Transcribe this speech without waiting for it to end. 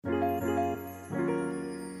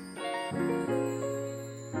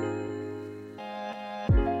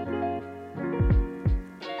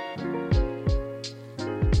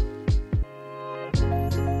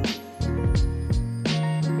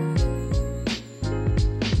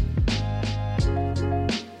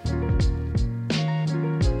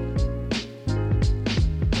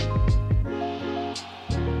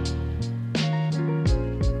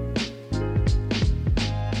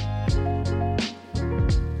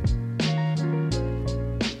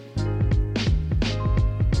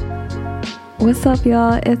What's up,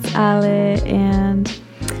 y'all? It's Ale, and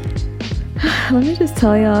let me just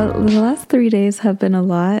tell y'all, the last 3 days have been a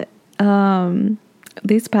lot.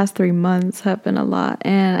 These past 3 months have been a lot,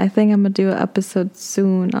 and I think I'm gonna do an episode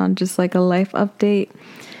soon on just like a life update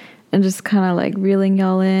and just kind of like reeling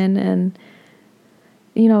y'all in and,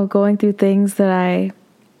 you know, going through things that I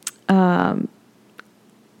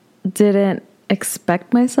didn't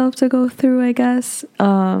expect myself to go through, I guess.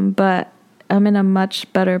 But I'm in a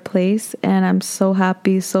much better place, and I'm so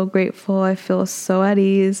happy, so grateful. I feel so at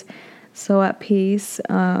ease, so at peace.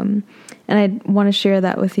 And I want to share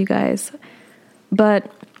that with you guys.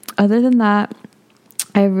 But other than that,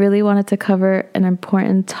 I really wanted to cover an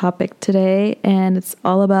important topic today, and it's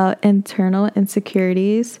all about internal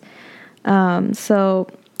insecurities. So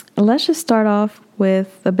let's just start off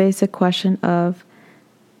with the basic question of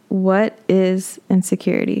what is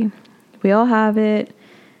insecurity? We all have it.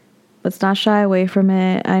 Let's not shy away from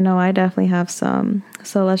it. I know I definitely have some.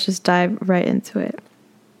 So let's just dive right into it.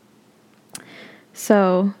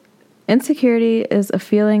 So insecurity is a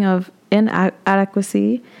feeling of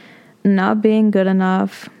inadequacy, not being good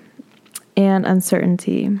enough, and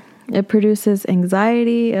uncertainty. It produces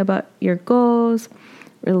anxiety about your goals,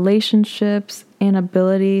 relationships, and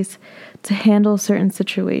abilities to handle certain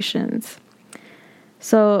situations.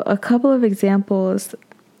 So a couple of examples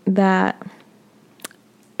that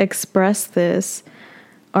express this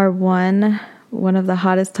are one of the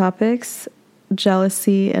hottest topics,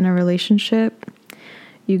 jealousy in a relationship.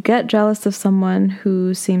 You get jealous of someone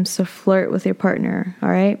who seems to flirt with your partner, all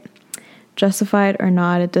right? Justified or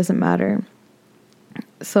not, it doesn't matter.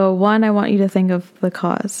 So one, I want you to think of the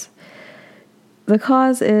cause. The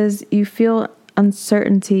cause is you feel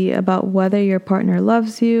uncertainty about whether your partner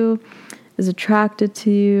loves you, is attracted to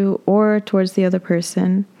you, or towards the other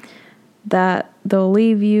person, that they'll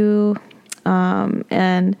leave you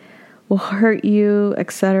and will hurt you,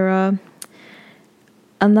 etc.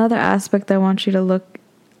 Another aspect I want you to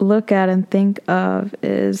look at and think of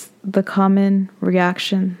is the common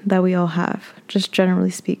reaction that we all have, just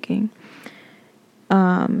generally speaking.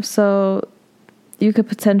 So you could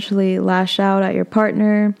potentially lash out at your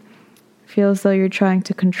partner, feel as though you're trying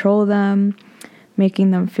to control them,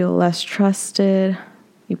 making them feel less trusted.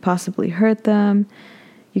 You possibly hurt them.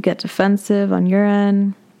 You get defensive on your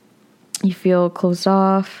end. You feel closed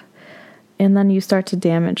off. And then you start to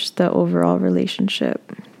damage the overall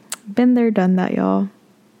relationship. Been there, done that, y'all.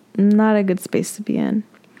 Not a good space to be in.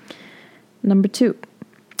 Number 2.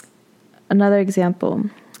 Another example.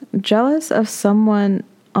 Jealous of someone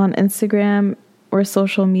on Instagram or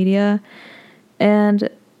social media. And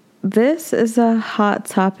this is a hot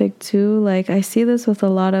topic too. Like, I see this with a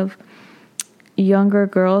lot of younger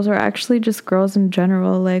girls, or actually just girls in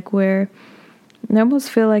general, like where they almost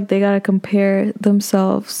feel like they gotta compare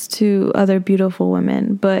themselves to other beautiful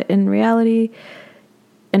women. But in reality,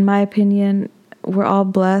 in my opinion, we're all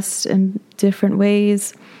blessed in different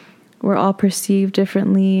ways. We're all perceived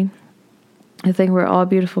differently. I think we're all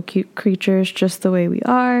beautiful, cute creatures just the way we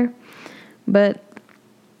are. But,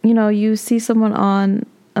 you know, you see someone on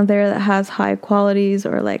there that has high qualities,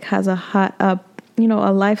 or like has a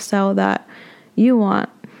lifestyle that you want,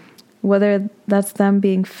 whether that's them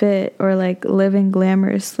being fit or like living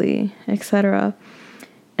glamorously, etc.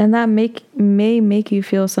 And that may make you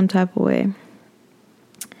feel some type of way.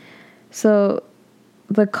 So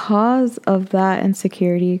the cause of that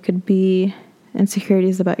insecurity could be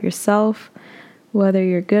insecurities about yourself, whether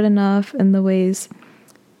you're good enough in the ways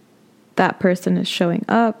that person is showing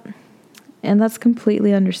up, and that's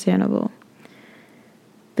completely understandable.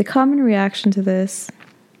 The common reaction to this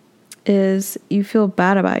is you feel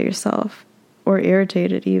bad about yourself, or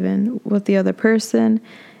irritated even with the other person,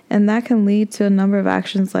 and that can lead to a number of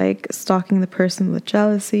actions like stalking the person with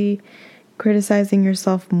jealousy, criticizing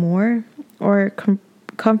yourself more, or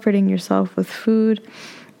comforting yourself with food,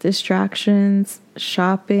 distractions,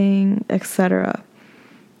 shopping, etc.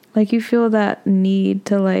 Like, you feel that need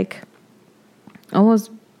to like almost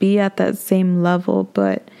be at that same level,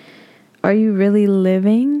 but are you really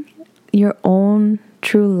living your own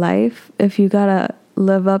true life if you gotta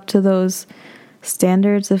live up to those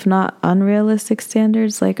standards, if not unrealistic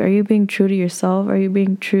standards? Like, are you being true to yourself? Are you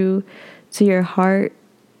being true to your heart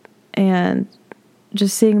and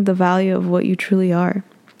just seeing the value of what you truly are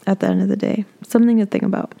at the end of the day? Something to think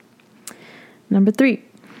about. Number 3,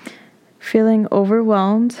 feeling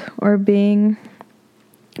overwhelmed or being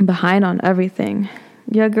behind on everything.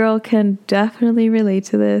 Your girl can definitely relate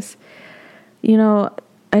to this. You know,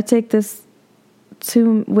 I take this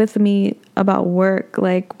with me about work.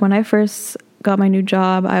 Like, when I first got my new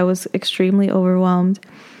job, I was extremely overwhelmed.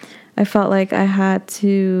 I felt like I had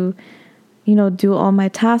to, do all my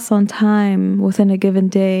tasks on time within a given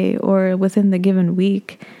day or within the given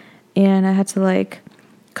week. And I had to like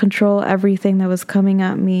control everything that was coming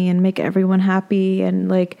at me and make everyone happy and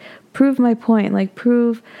like prove my point, like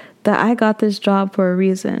prove that I got this job for a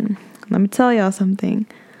reason. Let me tell y'all something.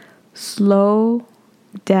 Slow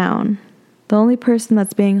down. The only person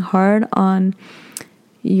that's being hard on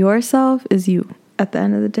yourself is you at the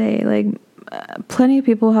end of the day. Like plenty of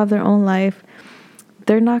people have their own life.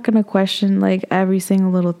 They're not going to question like every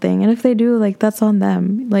single little thing. And if they do, like that's on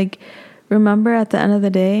them. Like remember at the end of the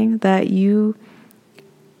day that you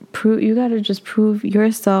got to just prove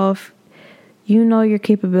yourself. You know your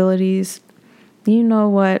capabilities. You know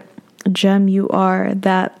what gem you are,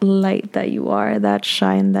 that light that you are, that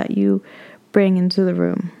shine that you bring into the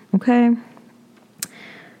room. Okay?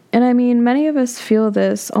 And I mean, many of us feel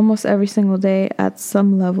this almost every single day at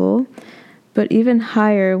some level, but even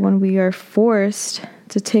higher when we are forced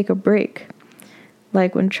to take a break,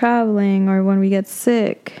 like when traveling or when we get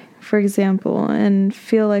sick, for example, and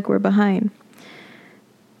feel like we're behind.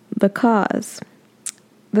 The cause,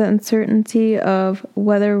 the uncertainty of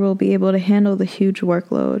whether we'll be able to handle the huge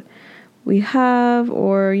workload we have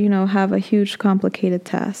or, have a huge complicated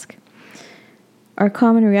task. Our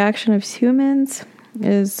common reaction as humans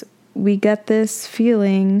is we get this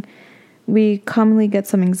feeling, we commonly get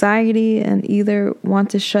some anxiety and either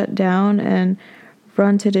want to shut down and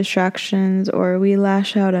run to distractions, or we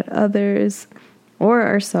lash out at others or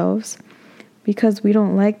ourselves because we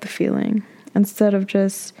don't like the feeling. Instead of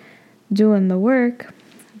just doing the work,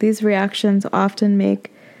 these reactions often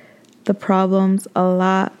make the problems a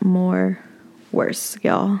lot more worse,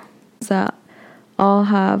 y'all. That all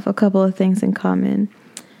have a couple of things in common.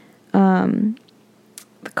 The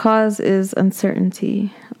cause is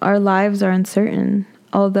uncertainty. Our lives are uncertain.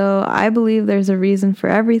 Although I believe there's a reason for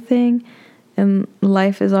everything and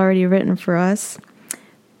life is already written for us.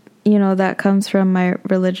 That comes from my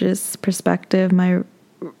religious perspective, my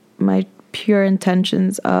pure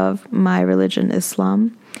intentions of my religion,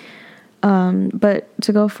 Islam. But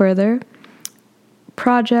to go further,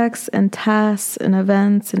 projects and tasks and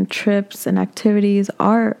events and trips and activities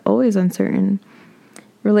are always uncertain.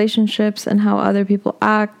 Relationships and how other people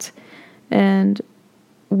act and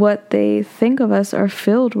what they think of us are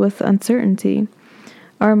filled with uncertainty.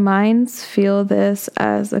 Our minds feel this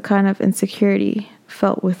as a kind of insecurity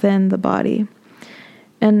felt within the body.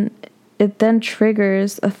 And it then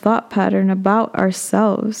triggers a thought pattern about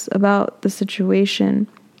ourselves, about the situation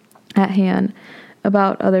at hand,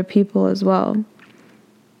 about other people as well.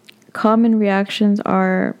 Common reactions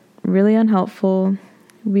are really unhelpful.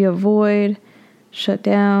 We avoid, shut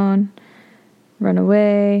down, run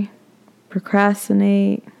away,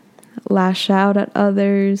 procrastinate, lash out at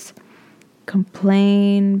others,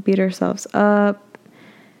 complain, beat ourselves up,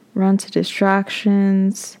 run to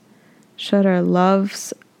distractions, shut out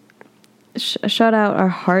our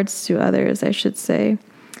hearts to others, I should say.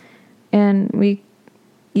 And we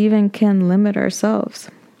even can limit ourselves.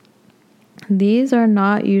 These are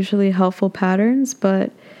not usually helpful patterns,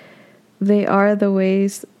 but they are the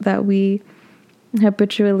ways that we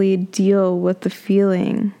habitually deal with the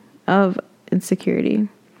feeling of insecurity.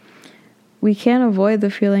 We can't avoid the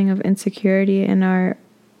feeling of insecurity in our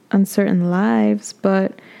uncertain lives,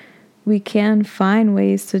 but we can find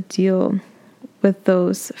ways to deal with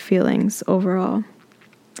those feelings overall.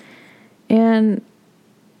 And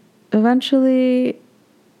eventually,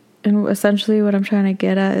 and essentially what I'm trying to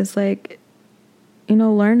get at is like,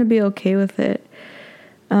 learn to be okay with it.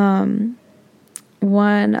 One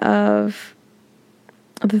of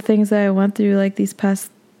the things that I went through like these past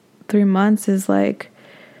 3 months is like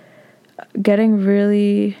getting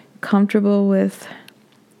really comfortable with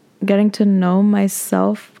getting to know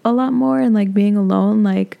myself a lot more and like being alone,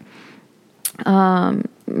 like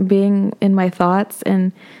being in my thoughts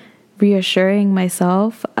and reassuring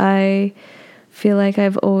myself. I feel like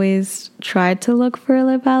I've always tried to look for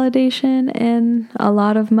like validation in a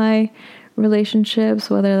lot of my relationships,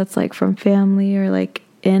 whether that's like from family or like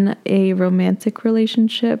in a romantic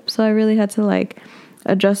relationship. So I really had to like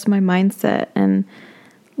adjust my mindset and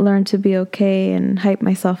learn to be okay and hype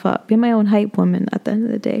myself up, be my own hype woman at the end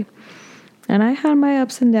of the day. And I had my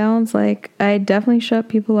ups and downs. Like I definitely shut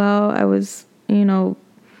people out. I was,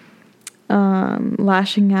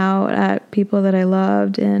 lashing out at people that I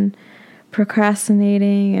loved and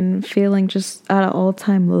procrastinating and feeling just at an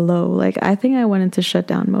all-time low. Like I think I went into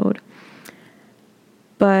shutdown mode.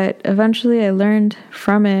 But eventually I learned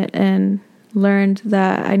from it and learned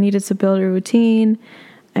that I needed to build a routine.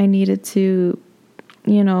 I needed to,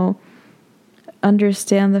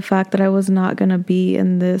 understand the fact that I was not going to be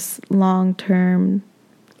in this long-term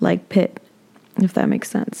like pit if that makes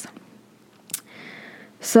sense.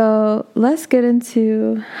 So let's get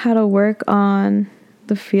into how to work on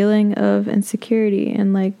the feeling of insecurity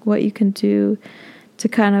and like what you can do to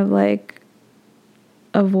kind of like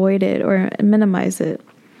avoid it or minimize it.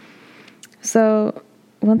 So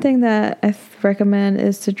one thing that I recommend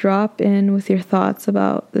is to drop in with your thoughts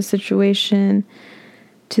about the situation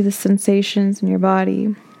to the sensations in your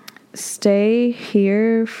body. Stay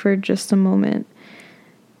here for just a moment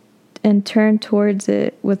and turn towards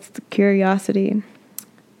it with curiosity.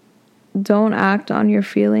 Don't act on your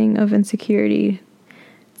feeling of insecurity.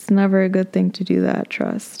 It's never a good thing to do that,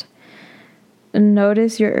 trust. And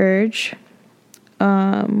notice your urge,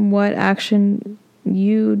 what action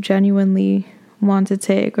you genuinely want to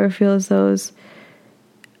take or feel as though is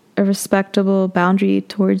a respectable boundary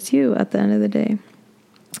towards you at the end of the day.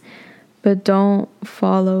 But don't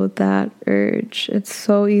follow that urge. It's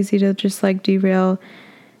so easy to just like derail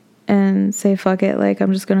and say, fuck it, like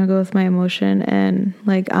I'm just gonna go with my emotion and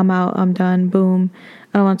like I'm out, I'm done, boom,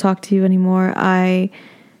 I don't want to talk to you anymore, I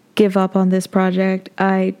give up on this project,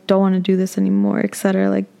 I don't want to do this anymore, etc.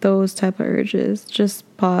 Like those type of urges. Just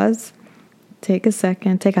pause, take a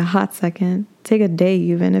second, take a hot second, take a day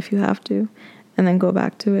even if you have to, and then go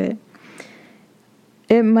back to it.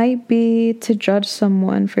 It might be to judge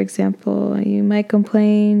someone, for example. You might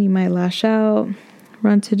complain, you might lash out,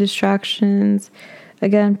 run to distractions,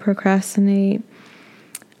 again, procrastinate.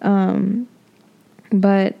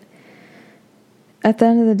 But at the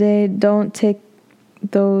end of the day, don't take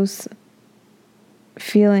those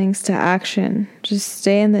feelings to action. Just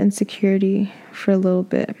stay in the insecurity for a little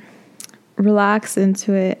bit. Relax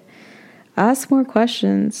into it. Ask more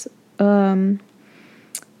questions. I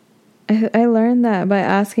learned that by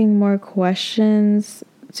asking more questions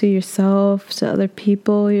to yourself, to other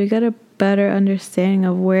people, you get a better understanding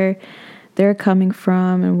of where they're coming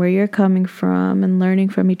from and where you're coming from, and learning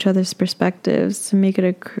from each other's perspectives to make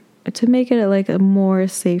it like a more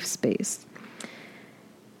safe space.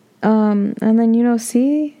 And then,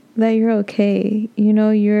 see that you're okay.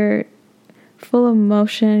 You're full of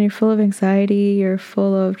emotion, you're full of anxiety, you're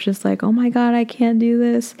full of just like, oh my God, I can't do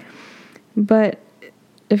this. But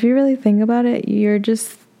if you really think about it, you're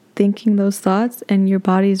just thinking those thoughts and your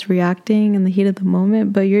body's reacting in the heat of the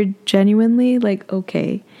moment, but you're genuinely like,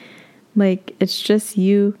 okay. Like it's just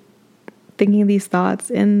you thinking these thoughts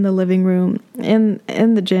in the living room, in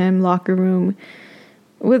the gym, locker room,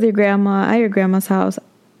 with your grandma, at your grandma's house,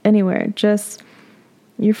 anywhere. Just,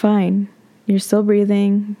 you're fine. You're still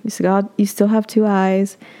breathing. You still have two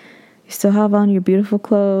eyes. You still have on your beautiful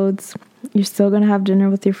clothes. You're still going to have dinner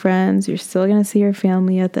with your friends. You're still going to see your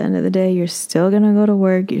family at the end of the day. You're still going to go to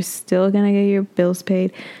work. You're still going to get your bills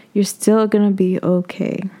paid. You're still going to be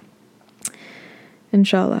okay.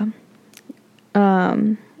 Inshallah.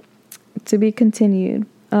 To be continued.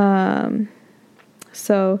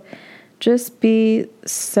 So just be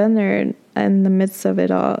centered in the midst of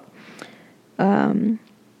it all.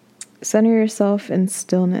 Center yourself in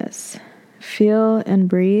stillness. Feel and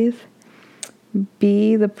breathe.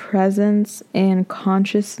 Be the presence and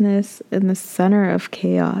consciousness in the center of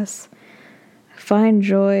chaos. Find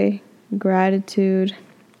joy, gratitude,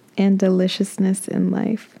 and deliciousness in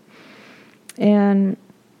life. And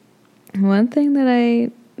one thing that I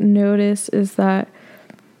notice is that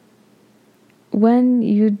when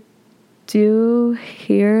you do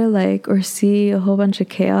hear like or see a whole bunch of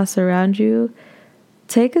chaos around you,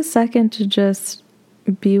 take a second to just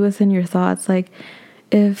be within your thoughts. Like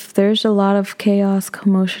if there's a lot of chaos,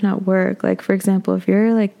 commotion at work, like for example, if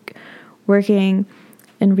you're like working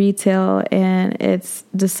in retail and it's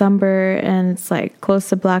December and it's like close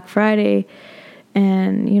to Black Friday,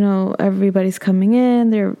 and everybody's coming in,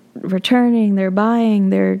 they're returning, they're buying,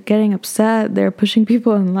 they're getting upset, they're pushing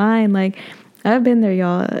people in line. Like I've been there,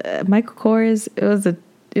 y'all. Michael Kors,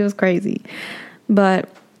 it was crazy. But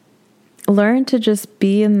learn to just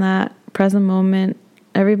be in that present moment.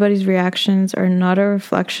 Everybody's reactions are not a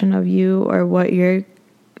reflection of you or what you're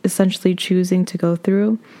essentially choosing to go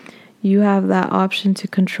through. You have that option to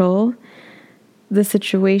control the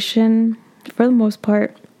situation for the most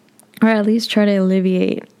part, or at least try to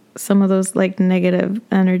alleviate some of those like negative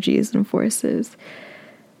energies and forces.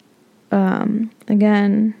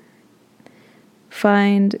 Again,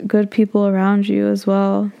 find good people around you as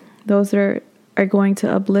well. Those are going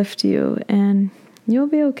to uplift you, and you'll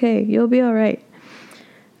be okay. You'll be all right.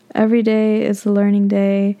 Every day is a learning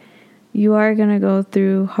day. You are going to go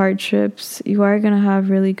through hardships. You are going to have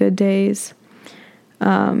really good days.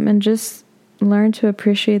 And just learn to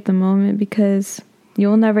appreciate the moment, because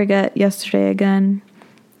you'll never get yesterday again.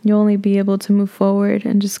 You'll only be able to move forward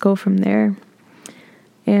and just go from there.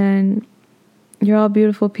 And you're all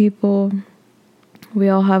beautiful people. We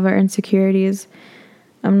all have our insecurities.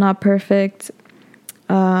 I'm not perfect.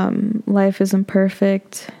 Life isn't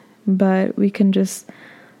perfect, but we can just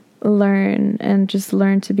learn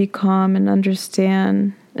to be calm and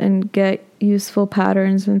understand and get useful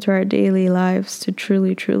patterns into our daily lives to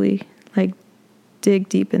truly, truly like dig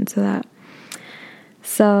deep into that.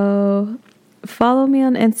 So follow me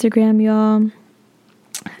on Instagram, y'all.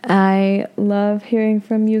 I love hearing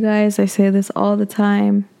from you guys. I say this all the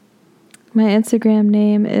time. My Instagram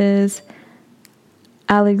name is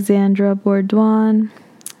Alexandra Bourdouin.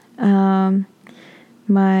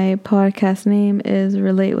 My podcast name is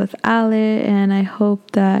Relate with Ale, and I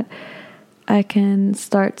hope that I can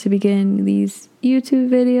start to begin these YouTube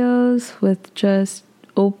videos with just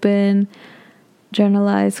open,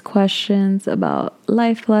 generalized questions about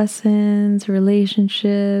life lessons,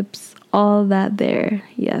 relationships, all that there.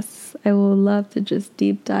 Yes, I will love to just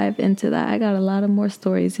deep dive into that. I got a lot of more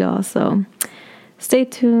stories, y'all, so stay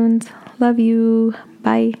tuned. Love you.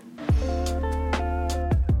 Bye.